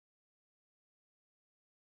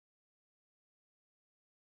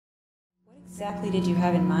Exactly did you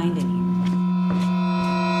have in mind in here?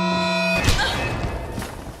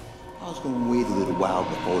 I was going to wait a little while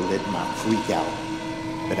before letting my freak out,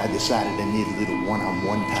 but I decided I need a little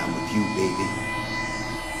one-on-one time with you, baby.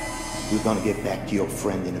 We're going to get back to your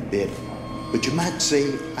friend in a bit, but you might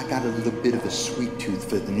say I got a little bit of a sweet tooth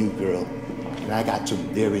for the new girl, and I got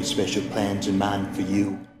some very special plans in mind for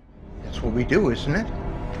you. That's what we do, isn't it?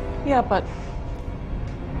 Yeah, but...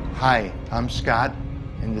 Hi, I'm Scott,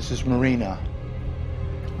 and this is Marina.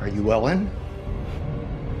 Are you Ellen?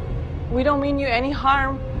 We don't mean you any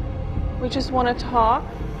harm. We just want to talk.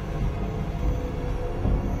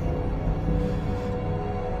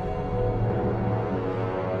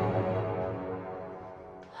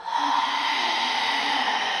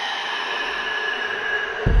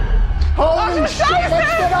 Holy shit,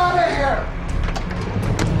 let's get out of here!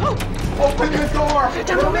 Open the door!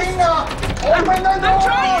 Marina! Open the door! I'm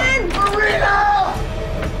trying! Marina!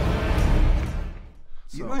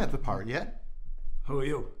 You don't have the part yet. Who are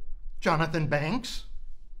you? Jonathan Banks.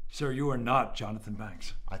 Sir, you are not Jonathan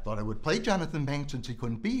Banks. I thought I would play Jonathan Banks since he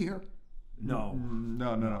couldn't be here. No.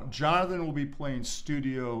 No. Jonathan will be playing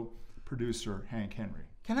studio producer Hank Henry.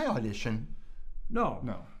 Can I audition? No.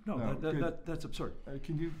 No. That's absurd.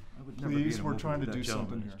 Can you I would never be please? in a We're movie trying to with do that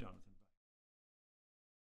something gentleman as here. Jonathan.